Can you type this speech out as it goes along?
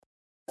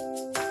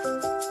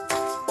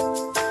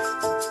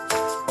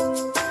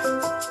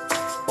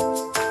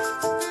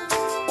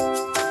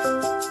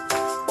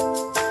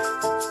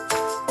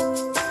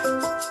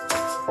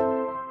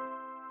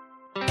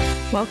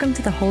Welcome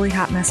to the Holy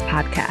Hot Mess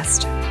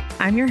podcast.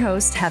 I'm your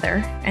host,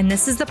 Heather, and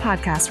this is the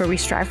podcast where we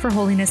strive for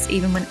holiness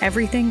even when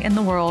everything in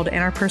the world and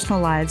our personal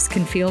lives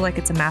can feel like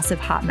it's a massive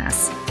hot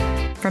mess.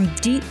 From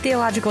deep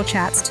theological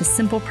chats to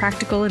simple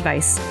practical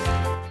advice,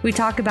 we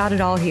talk about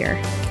it all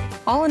here,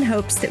 all in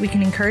hopes that we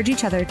can encourage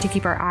each other to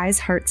keep our eyes,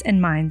 hearts,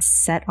 and minds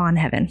set on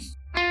heaven.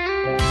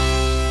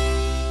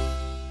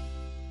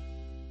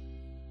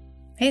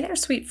 Hey there,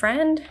 sweet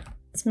friend.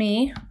 It's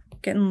me,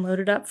 getting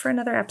loaded up for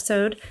another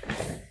episode.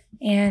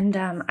 And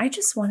I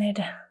just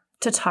wanted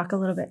to talk a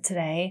little bit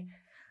today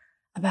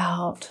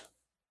about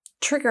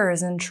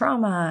triggers and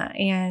trauma.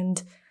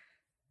 And,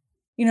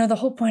 you know, the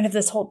whole point of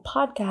this whole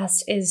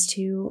podcast is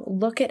to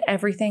look at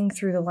everything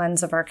through the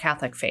lens of our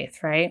Catholic faith,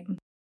 right?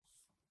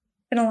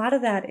 And a lot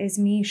of that is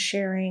me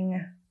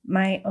sharing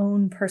my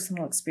own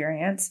personal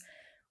experience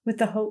with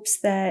the hopes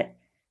that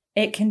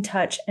it can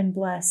touch and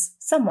bless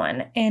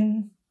someone.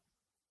 And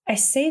I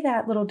say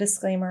that little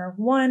disclaimer,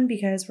 one,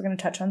 because we're going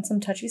to touch on some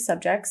touchy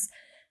subjects,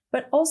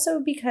 but also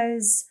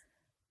because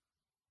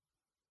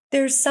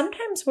there's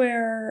sometimes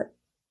where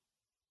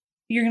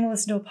you're going to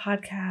listen to a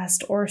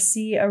podcast or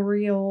see a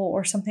reel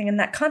or something, and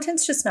that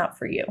content's just not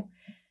for you.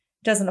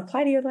 It doesn't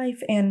apply to your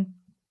life. And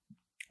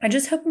I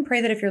just hope and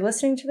pray that if you're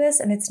listening to this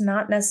and it's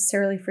not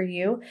necessarily for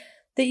you,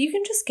 that you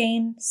can just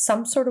gain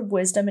some sort of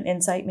wisdom and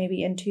insight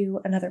maybe into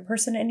another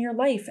person in your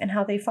life and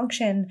how they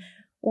function,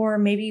 or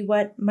maybe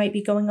what might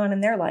be going on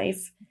in their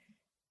life.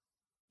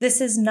 This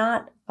is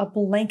not a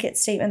blanket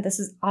statement. This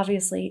is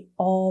obviously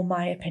all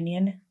my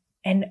opinion,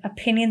 and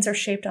opinions are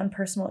shaped on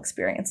personal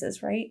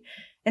experiences, right?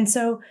 And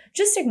so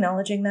just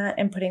acknowledging that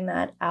and putting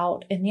that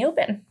out in the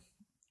open.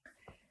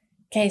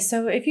 Okay,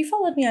 so if you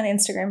followed me on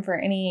Instagram for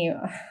any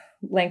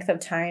length of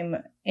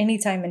time,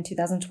 anytime in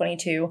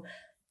 2022,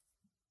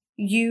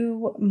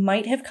 you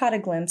might have caught a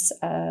glimpse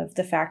of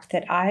the fact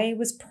that I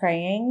was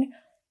praying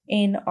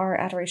in our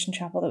adoration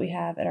chapel that we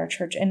have at our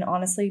church. And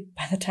honestly,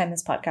 by the time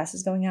this podcast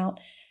is going out,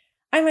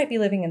 I might be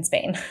living in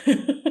Spain.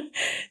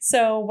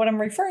 So what I'm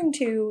referring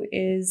to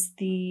is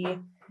the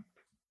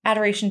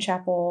Adoration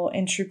Chapel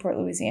in Shreveport,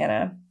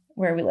 Louisiana,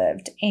 where we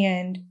lived.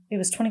 And it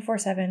was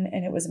 24/7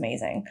 and it was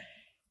amazing.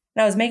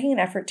 And I was making an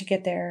effort to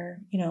get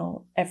there, you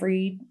know,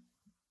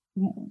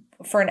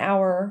 for an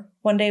hour,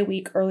 one day a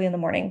week, early in the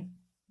morning.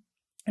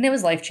 And it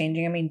was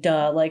life-changing. I mean,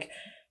 duh, like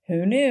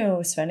who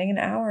knew spending an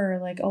hour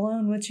like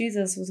alone with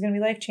Jesus was going to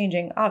be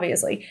life-changing,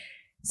 obviously.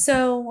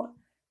 So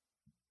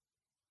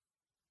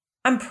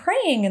I'm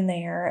praying in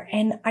there,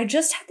 and I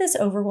just had this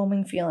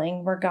overwhelming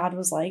feeling where God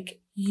was like,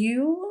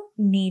 you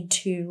need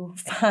to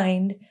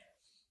find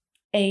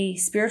a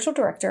spiritual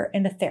director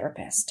and a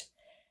therapist.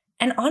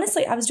 And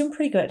honestly, I was doing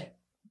pretty good.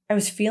 I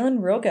was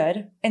feeling real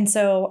good. And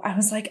so I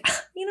was like,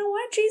 you know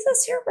what,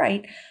 Jesus, you're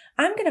right.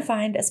 I'm going to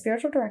find a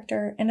spiritual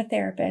director and a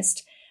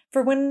therapist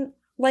for when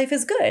life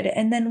is good.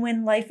 And then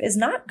when life is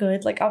not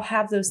good, like I'll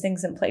have those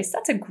things in place.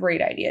 That's a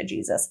great idea,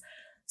 Jesus.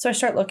 So I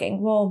start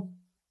looking. Well,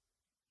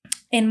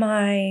 in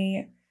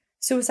my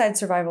suicide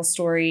survival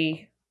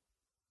story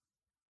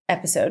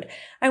episode,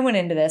 I went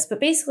into this,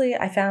 but basically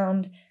I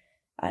found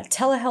a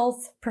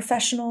telehealth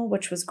professional,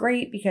 which was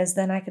great because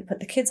then I could put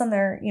the kids on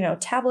their, you know,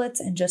 tablets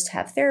and just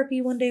have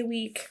therapy one day a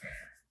week.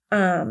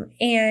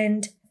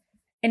 And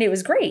it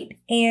was great.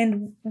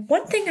 And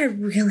one thing I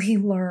really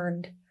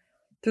learned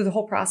through the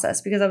whole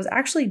process, because I was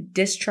actually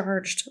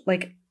discharged,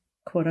 like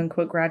quote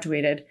unquote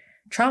graduated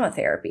trauma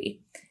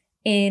therapy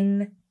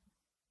in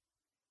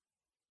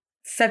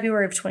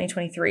February of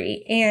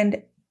 2023.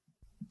 And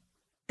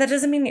that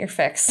doesn't mean that you're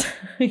fixed,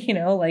 you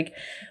know, like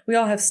we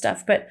all have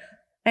stuff, but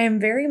I am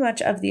very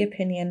much of the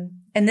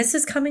opinion, and this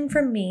is coming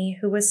from me,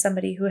 who was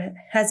somebody who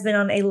has been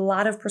on a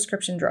lot of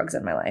prescription drugs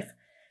in my life.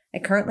 I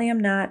currently am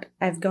not.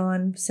 I've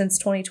gone since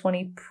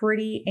 2020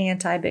 pretty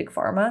anti-big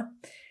pharma.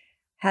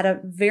 Had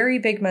a very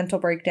big mental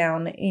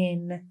breakdown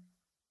in,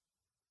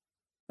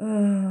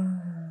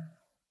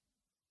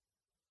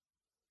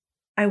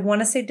 I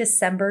want to say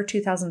December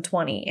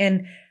 2020.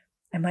 And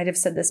I might have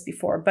said this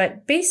before,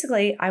 but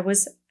basically I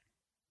was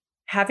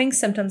having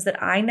symptoms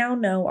that I now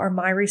know are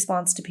my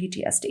response to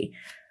PTSD.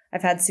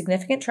 I've had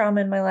significant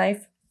trauma in my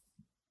life,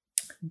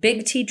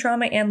 big T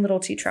trauma and little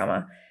t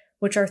trauma,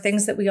 which are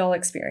things that we all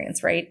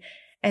experience, right?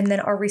 And then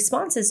our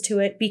responses to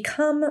it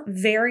become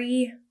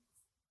very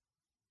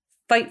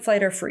fight,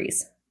 flight, or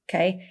freeze,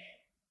 okay?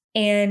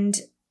 And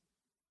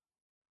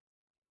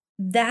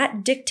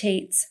that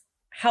dictates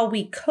how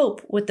we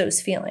cope with those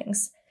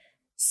feelings.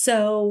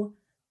 So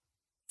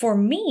for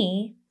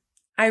me,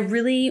 I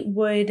really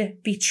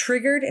would be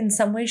triggered in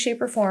some way,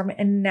 shape, or form,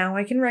 and now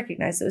I can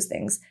recognize those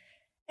things.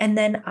 And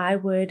then I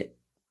would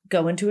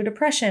go into a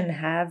depression,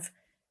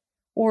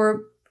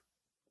 or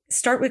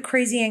start with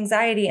crazy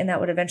anxiety, and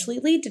that would eventually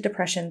lead to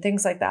depression,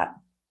 things like that.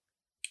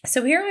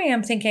 So here I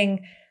am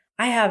thinking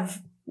I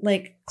have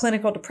like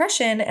clinical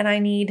depression and I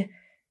need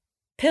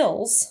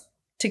pills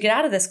to get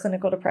out of this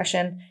clinical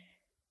depression.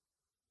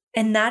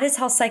 And that is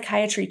how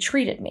psychiatry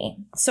treated me.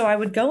 So I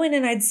would go in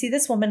and I'd see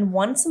this woman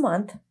once a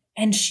month,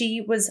 and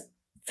she was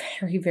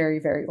very, very,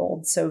 very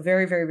old. So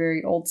very, very,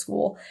 very old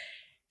school.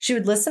 She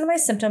would listen to my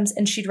symptoms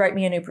and she'd write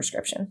me a new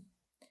prescription.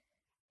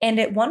 And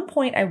at one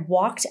point I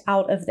walked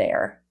out of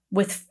there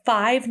with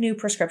 5 new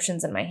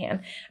prescriptions in my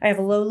hand. I have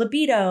a low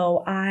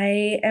libido.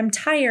 I am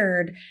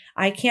tired.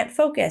 I can't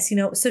focus,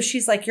 So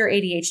she's like, you're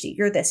ADHD.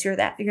 You're this, you're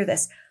that, you're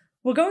this.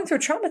 Well, going through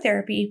trauma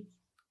therapy,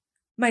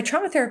 my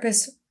trauma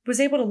therapist was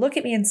able to look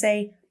at me and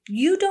say,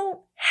 you don't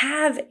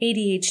have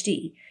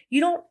ADHD. You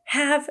don't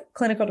have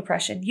clinical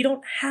depression. You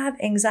don't have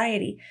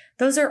anxiety.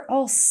 Those are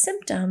all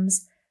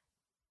symptoms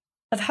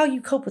of how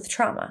you cope with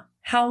trauma,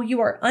 how you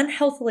are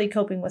unhealthily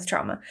coping with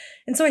trauma.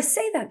 And so I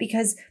say that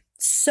because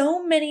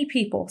so many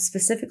people,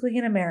 specifically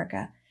in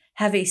America,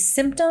 have a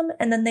symptom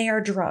and then they are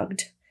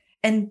drugged.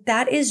 And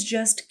that is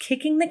just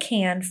kicking the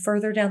can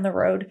further down the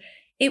road.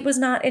 It was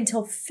not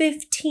until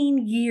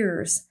 15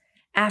 years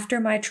after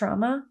my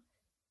trauma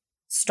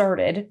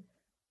started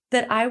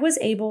that I was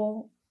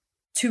able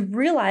to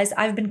realize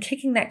I've been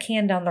kicking that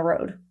can down the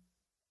road.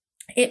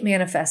 It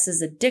manifests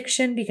as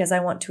addiction because I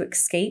want to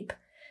escape.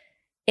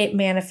 It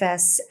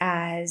manifests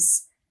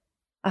as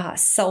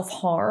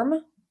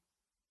self-harm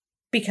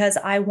because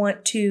I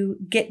want to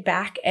get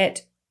back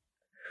at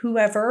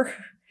whoever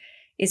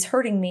is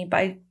hurting me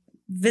by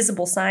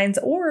visible signs,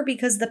 or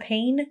because the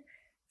pain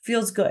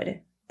feels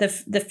good.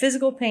 The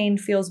physical pain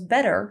feels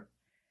better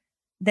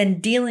than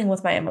dealing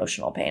with my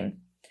emotional pain.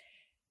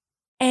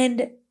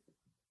 And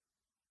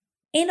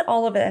in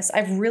all of this,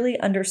 I've really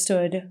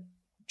understood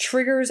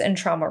triggers and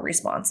trauma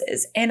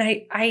responses. And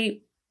I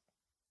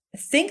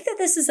think that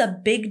this is a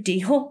big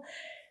deal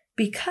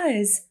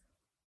because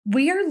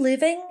we are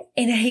living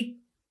in a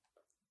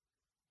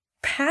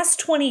past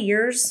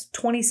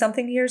 20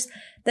 something years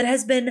that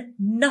has been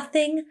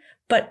nothing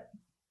but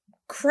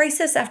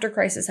crisis after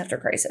crisis after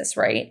crisis,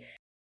 right?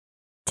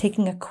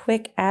 Taking a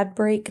quick ad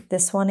break.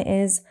 This one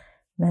is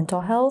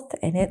mental health,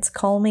 and it's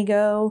Calm Me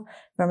Go.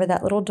 Remember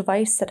that little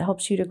device that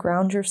helps you to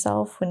ground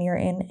yourself when you're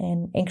in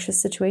an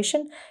anxious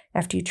situation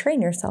after you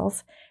train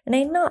yourself in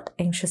a not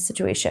anxious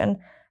situation.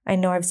 I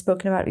know I've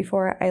spoken about it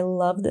before. I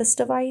love this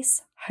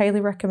device.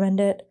 Highly recommend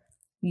it.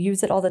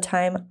 Use it all the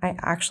time. I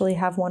actually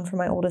have one for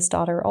my oldest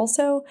daughter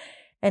also,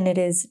 and it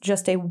is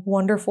just a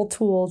wonderful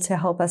tool to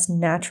help us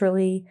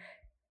naturally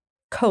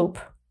cope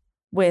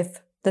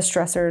with the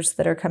stressors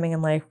that are coming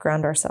in life,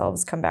 ground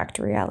ourselves, come back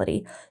to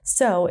reality.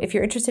 So if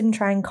you're interested in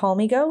trying Calm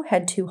Me Go,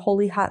 head to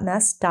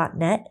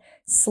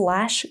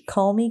holyhotmess.net/calmigo,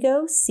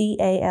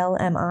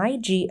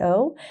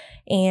 CALMIGO,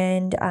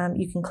 and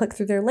you can click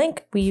through their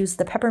link. We use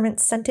the peppermint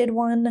scented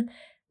one.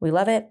 We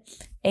love it.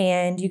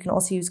 And you can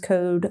also use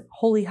code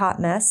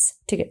holyhotmess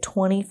to get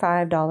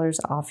 $25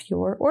 off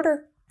your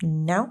order.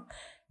 Now,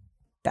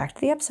 back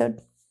to the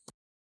episode.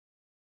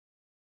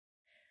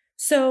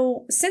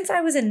 So since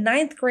I was in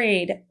 9th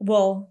grade,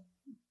 well,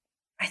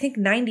 I think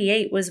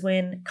 98 was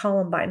when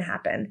Columbine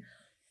happened.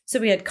 So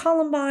we had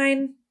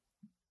Columbine,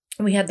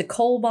 and we had the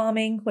Cole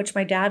bombing, which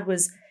my dad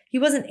he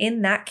wasn't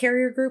in that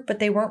carrier group, but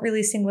they weren't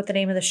releasing what the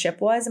name of the ship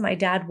was. And my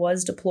dad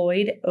was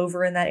deployed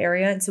over in that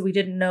area. And so we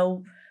didn't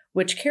know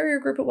which carrier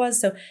group it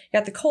was. So you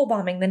got the Cole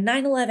bombing, then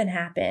 9/11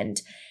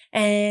 happened.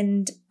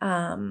 And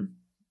then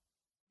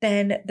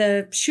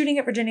the shooting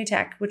at Virginia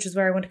Tech, which is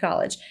where I went to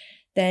college.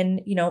 Then,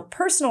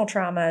 personal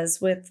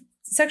traumas with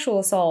sexual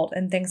assault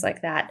and things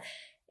like that.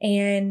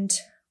 And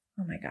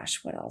oh my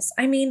gosh, what else?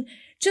 I mean,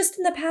 just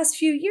in the past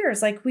few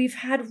years, like we've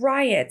had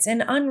riots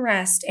and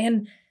unrest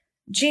and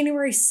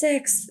January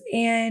 6th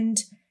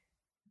and,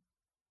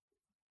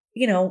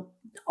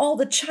 all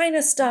the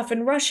China stuff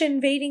and Russia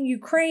invading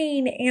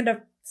Ukraine and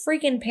a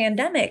freaking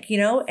pandemic,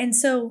 And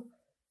so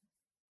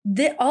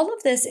all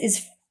of this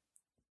is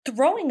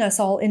throwing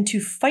us all into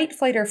fight,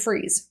 flight, or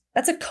freeze.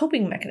 That's a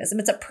coping mechanism.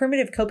 It's a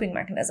primitive coping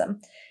mechanism.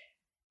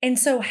 And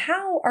so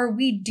how are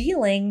we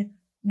dealing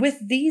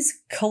with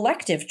these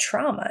collective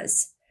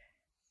traumas?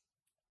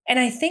 And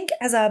I think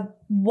as a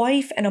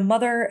wife and a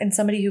mother and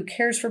somebody who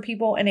cares for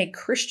people and a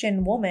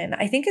Christian woman,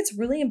 I think it's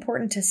really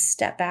important to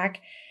step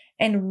back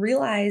and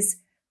realize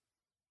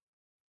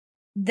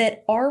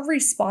that our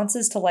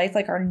responses to life,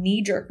 like our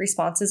knee-jerk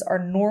responses, are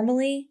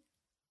normally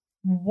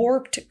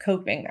warped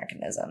coping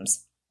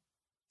mechanisms.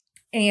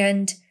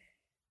 And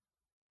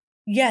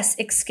yes,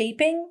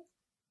 escaping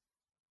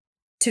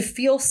to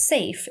feel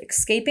safe,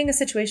 escaping a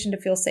situation to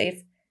feel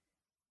safe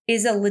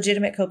is a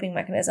legitimate coping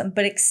mechanism,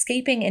 but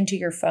escaping into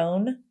your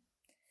phone,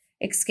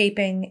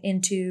 escaping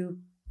into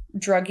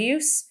drug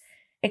use,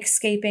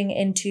 escaping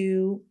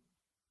into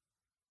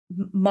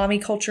mommy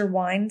culture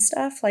wine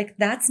stuff, like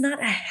that's not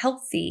a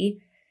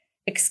healthy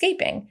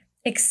escaping.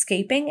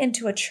 Escaping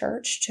into a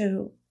church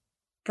to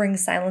bring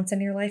silence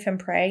into your life and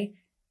pray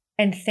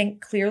and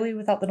think clearly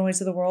without the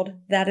noise of the world,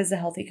 that is a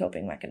healthy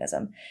coping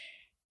mechanism.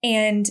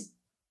 And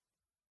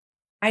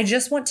I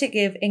just want to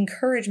give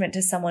encouragement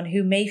to someone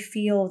who may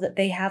feel that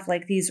they have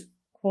like these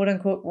quote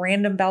unquote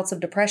random bouts of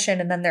depression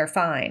and then they're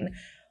fine,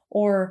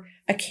 or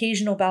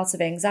occasional bouts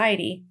of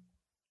anxiety.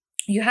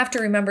 you have to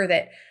remember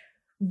that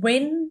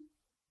when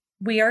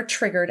we are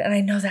triggered, and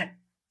I know that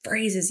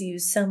phrase is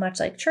used so much,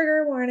 like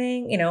trigger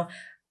warning,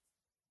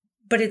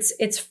 but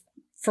it's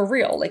for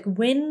real. Like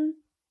when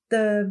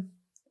the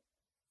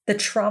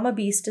trauma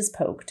beast is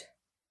poked,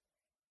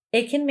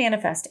 it can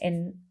manifest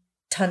in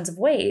tons of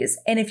ways.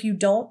 And if you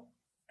don't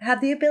have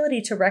the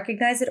ability to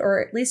recognize it, or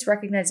at least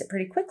recognize it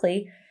pretty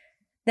quickly,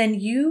 then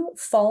you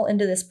fall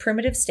into this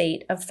primitive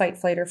state of fight,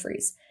 flight, or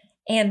freeze.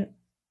 And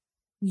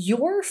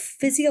your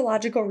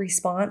physiological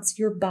response,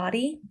 your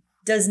body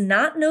does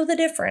not know the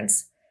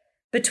difference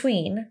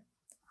between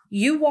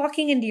you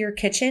walking into your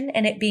kitchen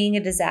and it being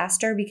a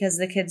disaster because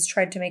the kids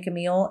tried to make a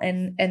meal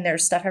and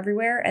there's stuff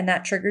everywhere, and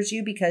that triggers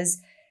you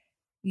because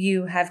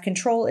you have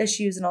control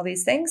issues and all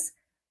these things,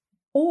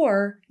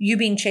 or you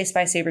being chased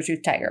by a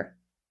saber-toothed tiger.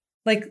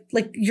 Like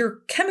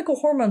your chemical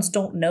hormones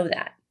don't know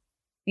that,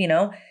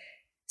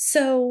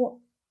 So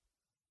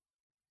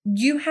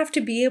you have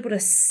to be able to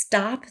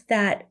stop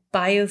that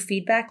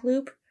biofeedback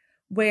loop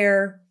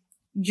where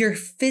your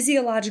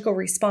physiological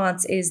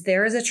response is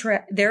there is a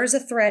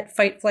threat,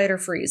 fight, flight, or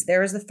freeze.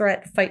 There is a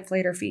threat, fight,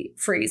 flight, or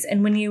freeze.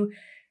 And when you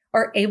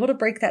are able to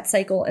break that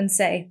cycle and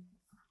say,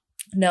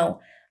 no,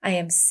 I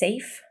am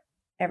safe.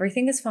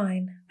 Everything is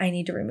fine. I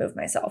need to remove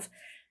myself.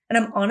 And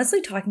I'm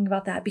honestly talking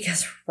about that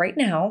because right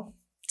now,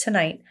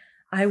 tonight,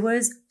 I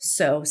was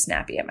so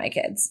snappy at my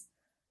kids.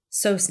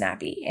 So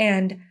snappy.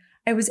 And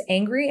I was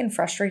angry and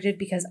frustrated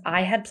because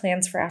I had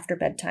plans for after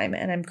bedtime,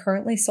 and I'm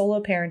currently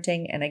solo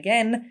parenting. And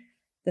again,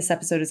 this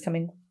episode is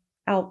coming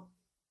out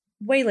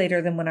way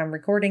later than when I'm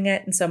recording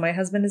it. And so my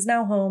husband is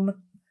now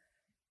home.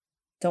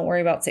 Don't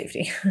worry about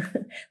safety.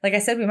 Like I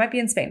said, we might be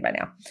in Spain by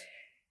now.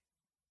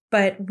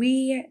 But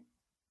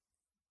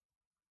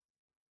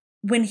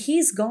when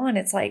he's gone,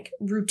 it's like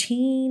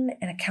routine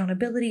and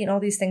accountability and all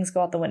these things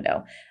go out the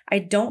window. I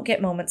don't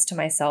get moments to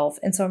myself.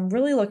 And so I'm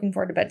really looking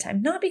forward to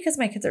bedtime, not because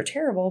my kids are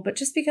terrible, but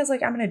just because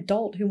like I'm an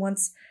adult who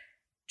wants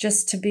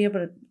just to be able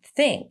to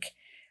think.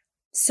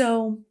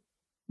 So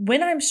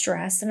when I'm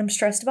stressed, and I'm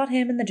stressed about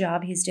him and the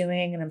job he's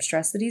doing, and I'm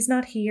stressed that he's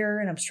not here,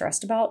 and I'm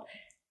stressed about,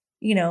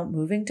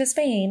 moving to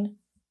Spain,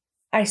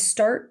 I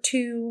start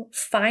to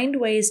find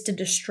ways to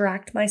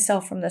distract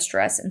myself from the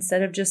stress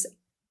instead of just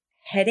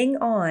heading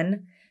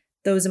on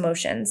those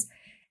emotions.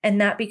 And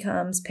that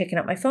becomes picking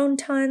up my phone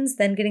tons,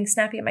 then getting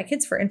snappy at my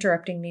kids for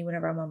interrupting me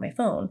whenever I'm on my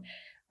phone.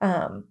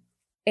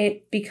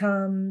 It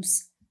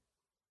becomes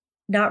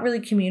not really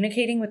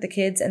communicating with the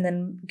kids and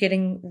then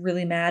getting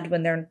really mad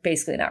when they're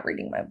basically not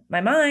reading my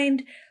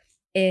mind.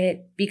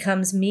 It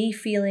becomes me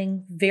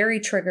feeling very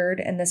triggered.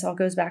 And this all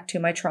goes back to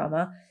my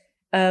trauma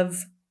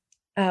of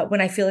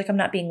when I feel like I'm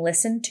not being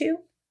listened to.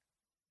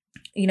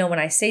 When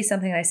I say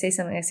something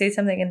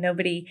and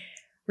nobody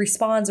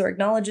responds or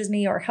acknowledges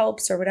me or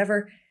helps or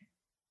whatever.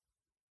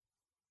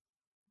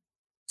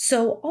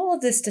 So all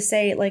of this to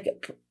say, like,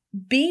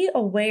 be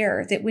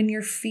aware that when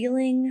you're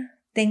feeling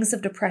things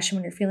of depression,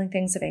 when you're feeling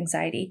things of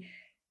anxiety,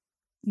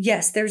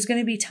 yes, there's going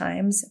to be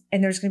times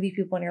and there's going to be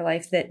people in your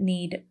life that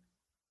need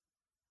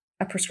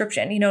a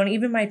prescription, and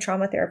even my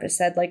trauma therapist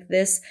said, like,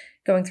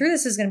 going through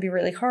this is going to be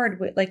really hard.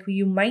 Like,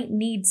 you might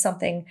need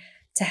something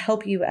to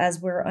help you as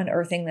we're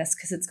unearthing this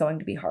because it's going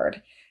to be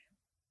hard.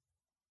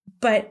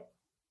 But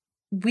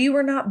we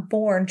were not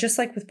born, just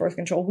like with birth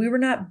control, we were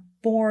not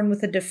born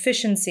with a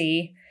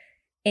deficiency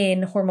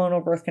in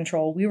hormonal birth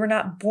control. We were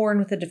not born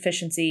with a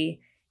deficiency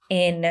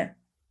in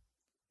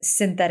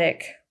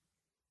synthetic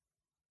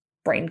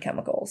brain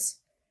chemicals.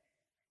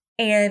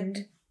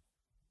 And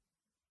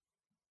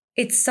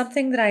it's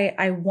something that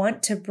I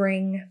want to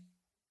bring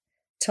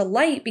to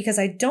light because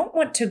I don't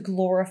want to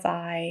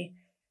glorify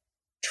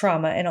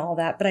trauma and all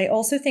that, but I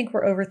also think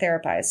we're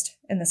over-therapized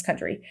in this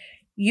country.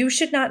 You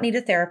should not need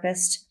a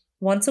therapist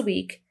once a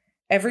week,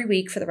 every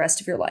week for the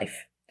rest of your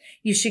life.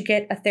 You should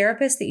get a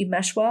therapist that you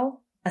mesh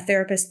well, a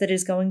therapist that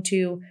is going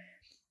to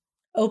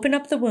open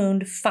up the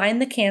wound,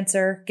 find the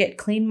cancer, get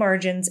clean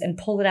margins, and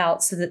pull it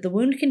out so that the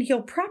wound can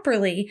heal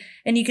properly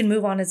and you can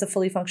move on as a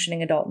fully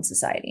functioning adult in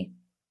society.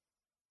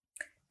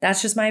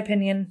 That's just my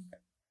opinion.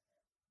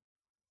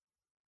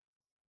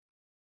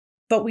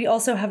 But we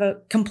also have a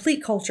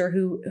complete culture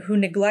who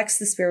neglects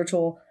the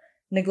spiritual,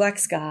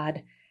 neglects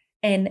God,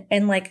 and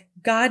like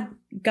God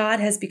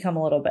has become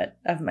a little bit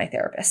of my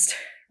therapist,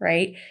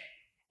 right?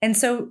 And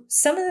so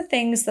some of the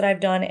things that I've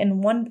done,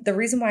 and the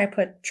reason why I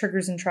put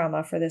triggers and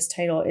trauma for this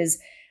title is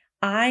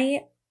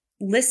I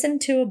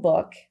listened to a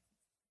book,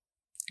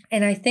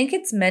 and I think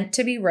it's meant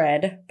to be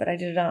read, but I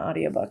did it on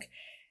audiobook.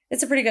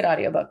 It's a pretty good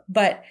audiobook,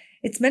 but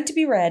it's meant to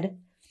be read.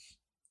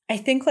 I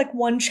think like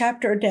one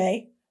chapter a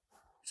day.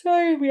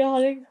 Sorry, I'm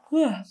yawning.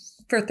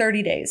 For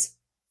 30 days.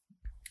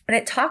 And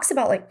it talks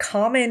about like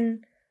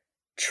common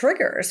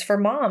triggers for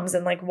moms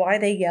and like why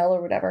they yell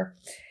or whatever.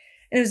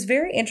 And it was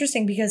very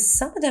interesting because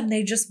some of them,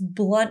 they just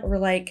blunt were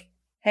like,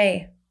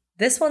 hey,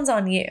 this one's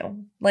on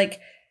you. Like,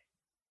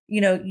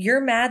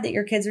 you're mad that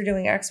your kids are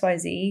doing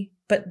XYZ,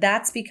 but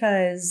that's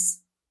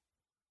because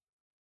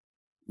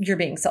you're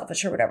being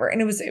selfish or whatever.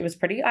 And it was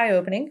pretty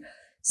eye-opening,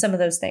 some of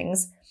those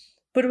things.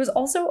 But it was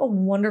also a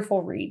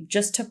wonderful read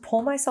just to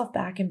pull myself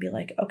back and be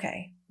like,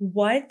 okay,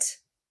 what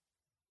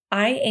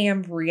I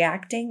am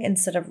reacting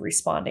instead of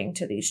responding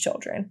to these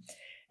children.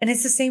 And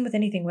it's the same with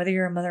anything, whether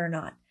you're a mother or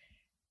not.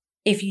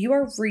 If you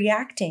are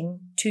reacting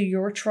to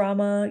your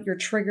trauma, your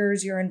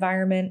triggers, your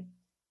environment,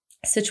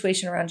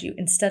 situation around you,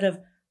 instead of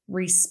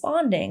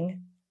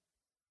responding,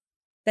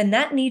 then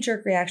that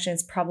knee-jerk reaction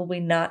is probably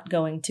not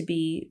going to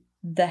be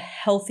the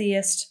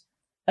healthiest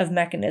of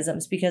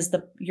mechanisms, because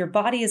your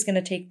body is going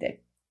to take the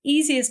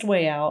easiest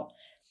way out,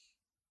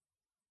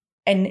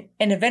 and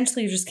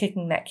eventually you're just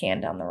kicking that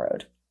can down the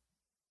road.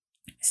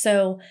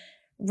 So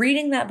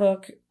reading that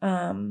book,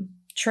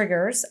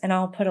 Triggers, and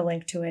I'll put a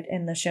link to it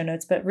in the show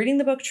notes, but reading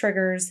the book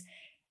Triggers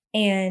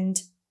and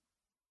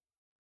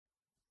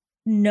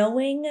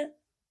knowing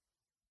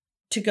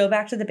to go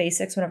back to the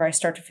basics whenever I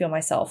start to feel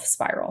myself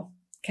spiral.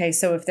 Okay,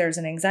 so if there's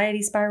an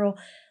anxiety spiral,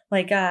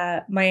 like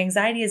my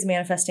anxiety is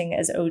manifesting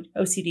as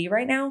OCD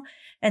right now,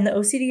 and the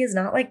OCD is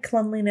not like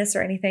cleanliness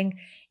or anything.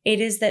 It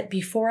is that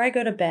before I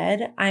go to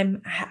bed,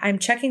 I'm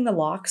checking the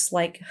locks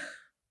like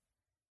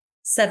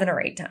 7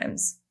 or 8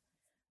 times.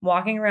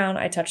 Walking around,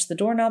 I touch the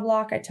doorknob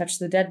lock, I touch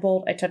the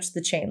deadbolt, I touch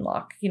the chain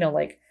lock,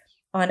 like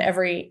on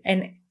every,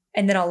 and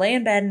then I'll lay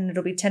in bed and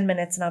it'll be 10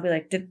 minutes and I'll be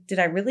like, did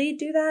I really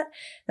do that?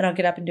 Then I'll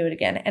get up and do it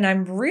again. And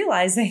I'm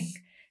realizing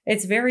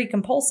it's very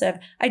compulsive.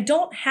 I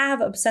don't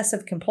have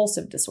obsessive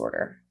compulsive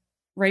disorder,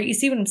 right? You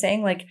see what I'm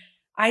saying? Like,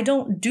 I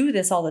don't do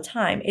this all the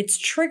time. It's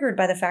triggered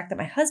by the fact that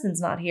my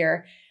husband's not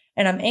here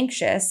and I'm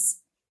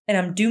anxious and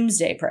I'm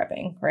doomsday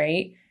prepping,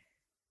 right?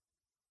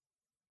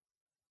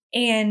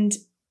 And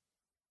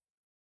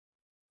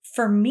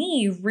for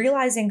me,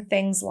 realizing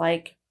things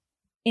like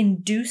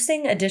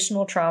inducing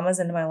additional traumas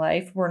into my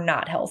life were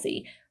not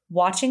healthy.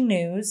 Watching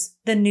news,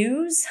 the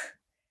news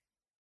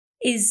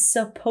is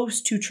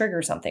supposed to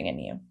trigger something in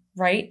you,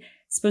 right?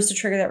 It's supposed to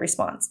trigger that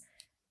response.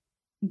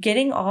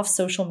 Getting off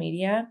social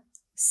media,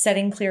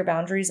 setting clear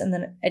boundaries, and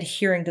then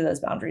adhering to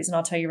those boundaries. And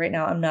I'll tell you right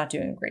now, I'm not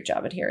doing a great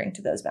job adhering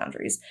to those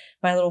boundaries.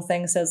 My little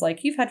thing says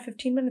like, you've had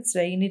 15 minutes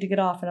today, you need to get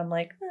off. And I'm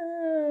like,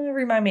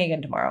 remind me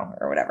again tomorrow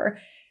or whatever.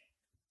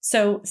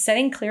 So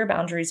setting clear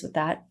boundaries with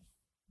that.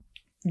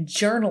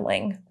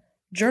 Journaling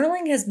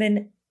has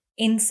been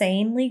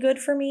insanely good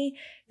for me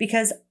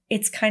because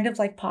it's kind of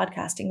like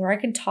podcasting where I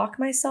can talk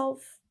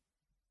myself.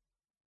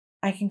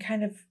 I can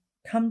kind of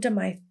come to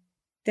my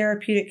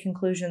therapeutic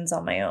conclusions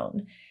on my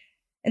own.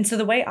 And so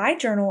the way I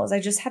journal is I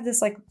just have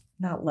this like,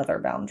 not leather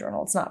bound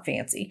journal. It's not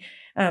fancy,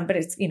 but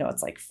it's,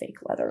 it's like fake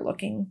leather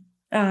looking.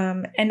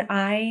 And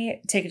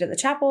I take it to the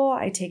chapel.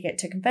 I take it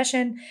to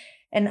confession.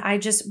 And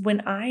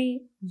when I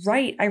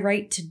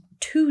write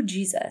to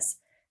Jesus.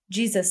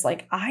 Jesus,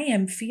 like, I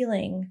am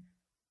feeling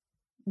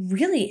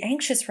really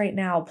anxious right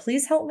now.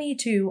 Please help me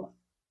to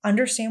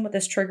understand what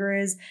this trigger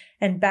is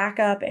and back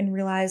up and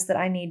realize that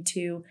I need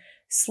to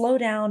slow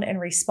down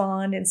and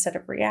respond instead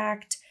of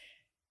react.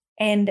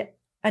 And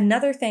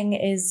another thing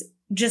is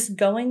just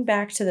going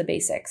back to the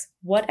basics.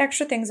 What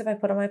extra things have I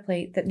put on my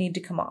plate that need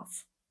to come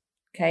off?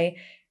 Okay.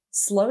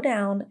 Slow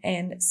down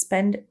and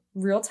spend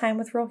real time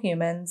with real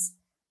humans.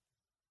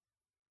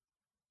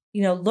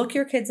 Look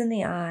your kids in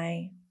the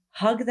eye,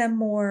 hug them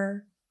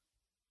more,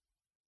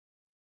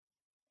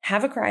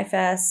 have a cry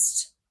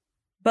fest,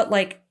 but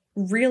like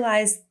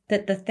realize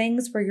that the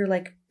things where you're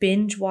like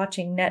binge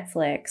watching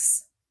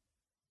Netflix,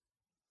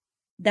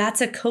 that's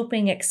a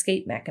coping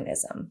escape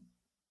mechanism.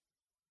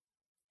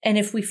 And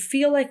if we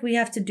feel like we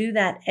have to do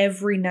that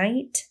every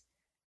night,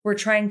 we're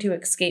trying to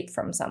escape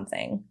from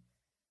something.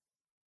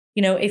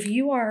 If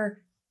you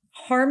are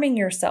harming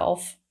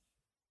yourself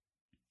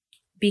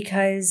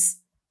because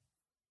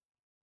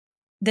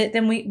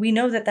then we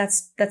know that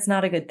that's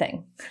not a good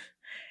thing.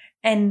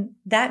 And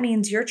that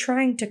means you're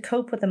trying to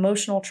cope with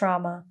emotional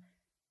trauma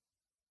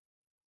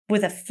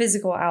with a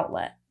physical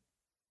outlet.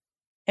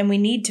 And we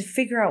need to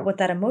figure out what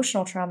that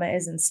emotional trauma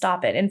is and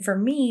stop it. And for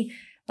me,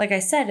 like I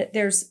said,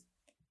 there's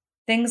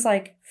things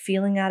like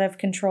feeling out of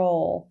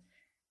control,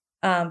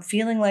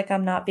 feeling like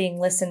I'm not being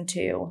listened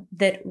to,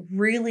 that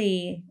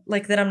really,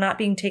 like that I'm not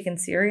being taken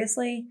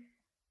seriously.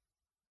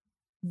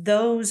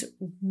 Those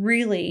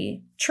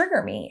really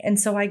trigger me. And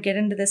so I get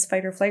into this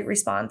fight or flight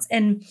response.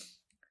 And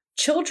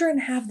children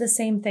have the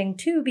same thing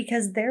too,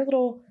 because their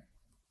little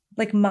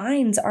like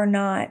minds are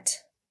not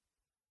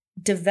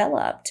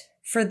developed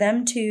for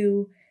them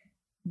to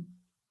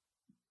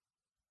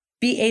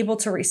be able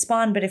to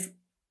respond. But if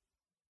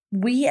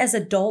we as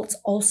adults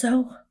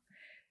also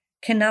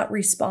cannot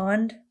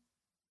respond,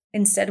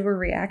 instead we're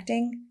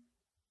reacting,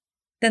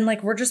 then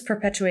like we're just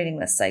perpetuating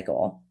this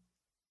cycle.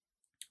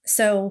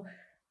 So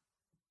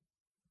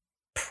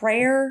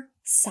prayer,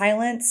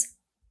 silence,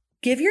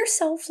 give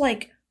yourself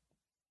like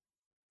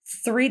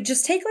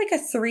just take like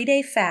a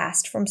 3-day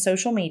fast from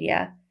social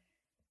media,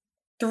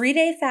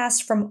 3-day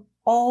fast from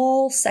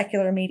all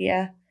secular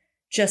media,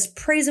 just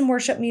praise and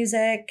worship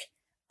music,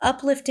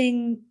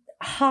 uplifting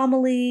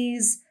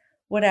homilies,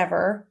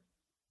 whatever.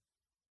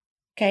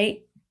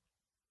 Okay.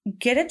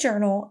 Get a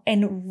journal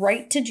and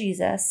write to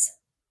Jesus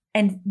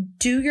and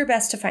do your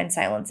best to find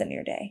silence in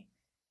your day.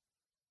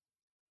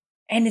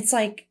 And it's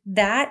like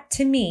that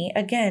to me,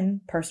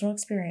 again, personal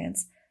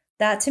experience,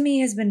 that to me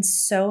has been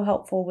so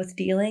helpful with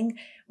dealing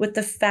with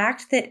the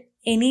fact that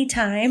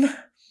anytime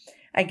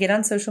I get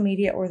on social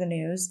media or the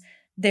news,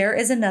 there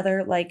is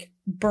another like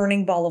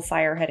burning ball of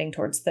fire heading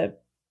towards the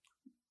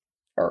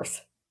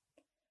earth.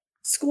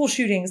 School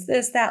shootings,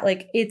 this, that,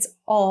 like it's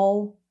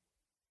all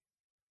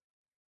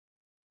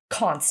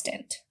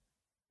constant.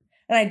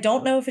 And I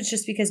don't know if it's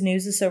just because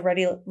news is so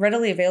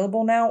readily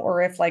available now,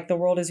 or if like the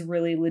world is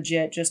really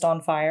legit just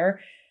on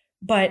fire,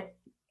 but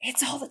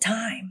it's all the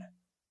time.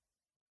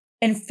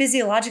 And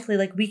physiologically,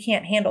 like we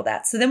can't handle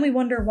that. So then we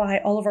wonder why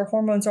all of our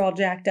hormones are all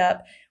jacked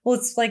up. Well,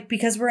 it's like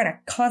because we're in a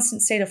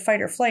constant state of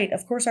fight or flight.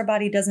 Of course, our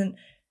body doesn't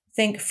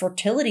think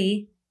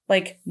fertility,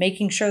 like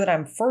making sure that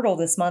I'm fertile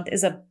this month,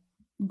 is a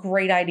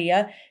great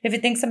idea if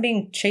it thinks I'm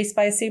being chased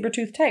by a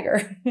saber-toothed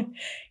tiger,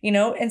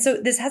 And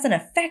so this has an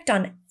effect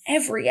on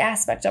every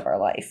aspect of our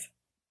life.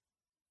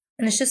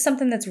 And it's just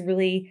something that's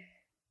really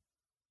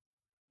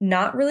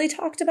not really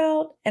talked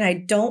about. And I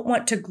don't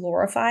want to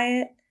glorify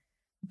it.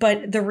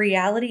 But the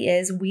reality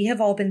is we have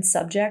all been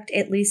subject,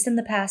 at least in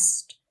the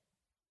past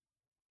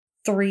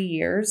 3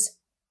 years,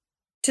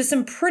 to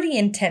some pretty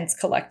intense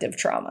collective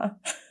trauma.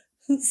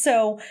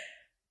 So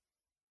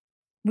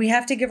we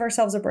have to give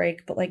ourselves a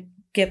break, but like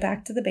get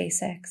back to the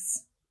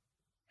basics,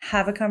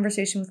 have a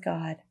conversation with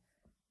God,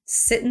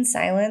 sit in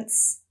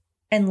silence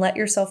and let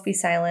yourself be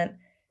silent,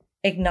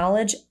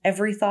 acknowledge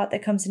every thought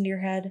that comes into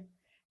your head,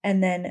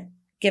 and then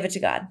give it to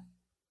God.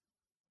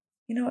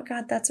 You know what,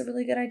 God, that's a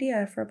really good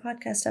idea for a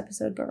podcast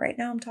episode, but right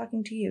now I'm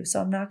talking to you.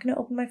 So I'm not going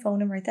to open my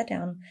phone and write that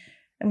down.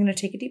 I'm going to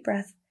take a deep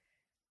breath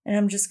and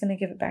I'm just going to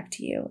give it back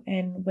to you.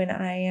 And when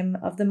I am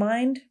of the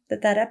mind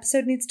that that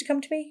episode needs to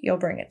come to me, you'll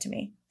bring it to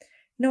me.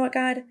 You know what,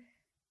 God,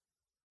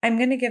 I'm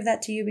going to give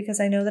that to you because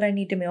I know that I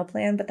need to meal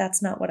plan, but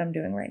that's not what I'm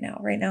doing right now.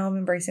 Right now I'm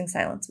embracing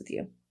silence with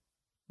you.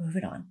 Move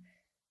it on.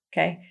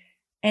 Okay.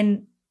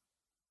 And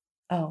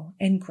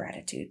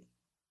gratitude.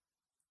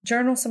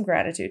 Journal some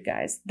gratitude,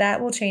 guys. That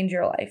will change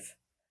your life.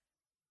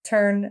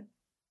 Turn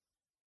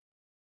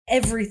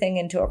everything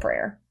into a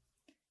prayer.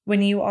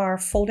 When you are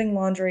folding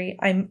laundry,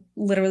 I'm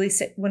literally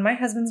when my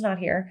husband's not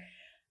here,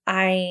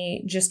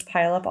 I just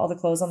pile up all the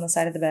clothes on the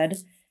side of the bed.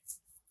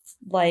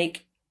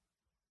 Like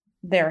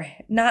they're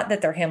not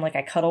that they're him, like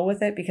I cuddle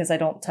with it because I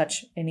don't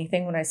touch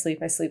anything when I sleep.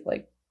 I sleep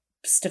like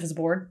stiff as a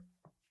board.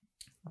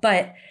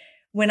 But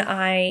when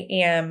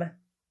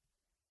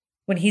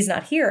he's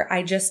not here,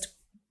 I just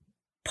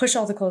push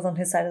all the clothes on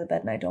his side of the bed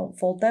and I don't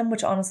fold them,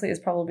 which honestly is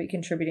probably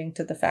contributing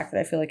to the fact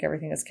that I feel like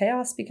everything is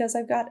chaos because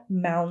I've got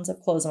mounds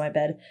of clothes on my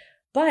bed.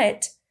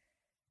 But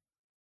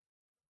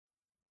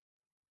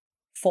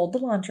fold the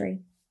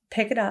laundry,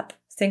 pick it up,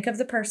 think of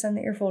the person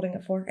that you're folding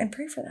it for, and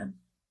pray for them.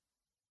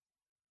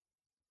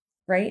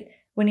 Right?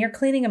 When you're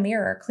cleaning a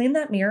mirror, clean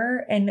that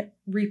mirror and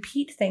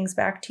repeat things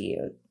back to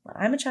you.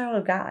 I'm a child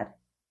of God.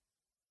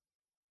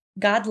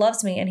 God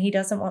loves me and he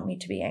doesn't want me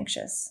to be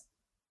anxious.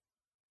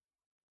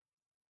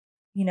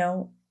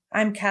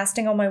 I'm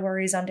casting all my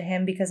worries onto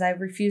him because I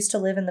refuse to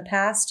live in the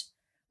past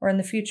or in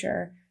the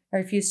future. I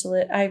refuse to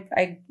live.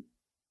 I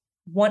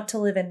want to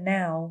live in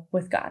now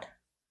with God.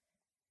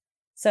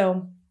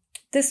 So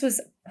this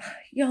was,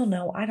 y'all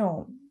know, I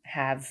don't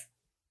have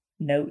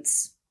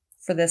notes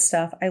for this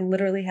stuff. I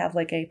literally have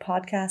like a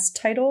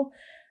podcast title.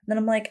 And then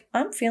I'm like,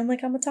 I'm feeling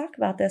like I'm going to talk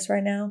about this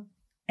right now.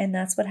 And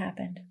that's what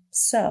happened.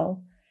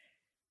 So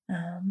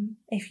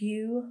if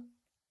you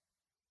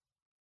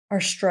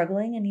are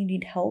struggling and you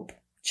need help,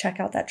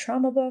 check out that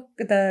trauma book,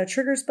 the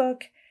Triggers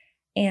book,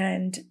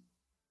 and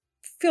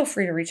feel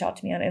free to reach out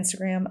to me on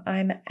Instagram.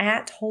 I'm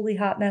at Holy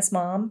Hot Mess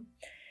Mom,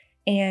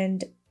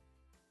 and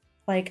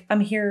like I'm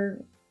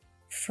here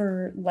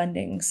for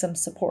lending some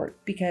support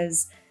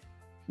because,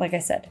 like I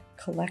said,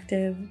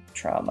 collective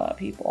trauma,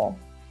 people.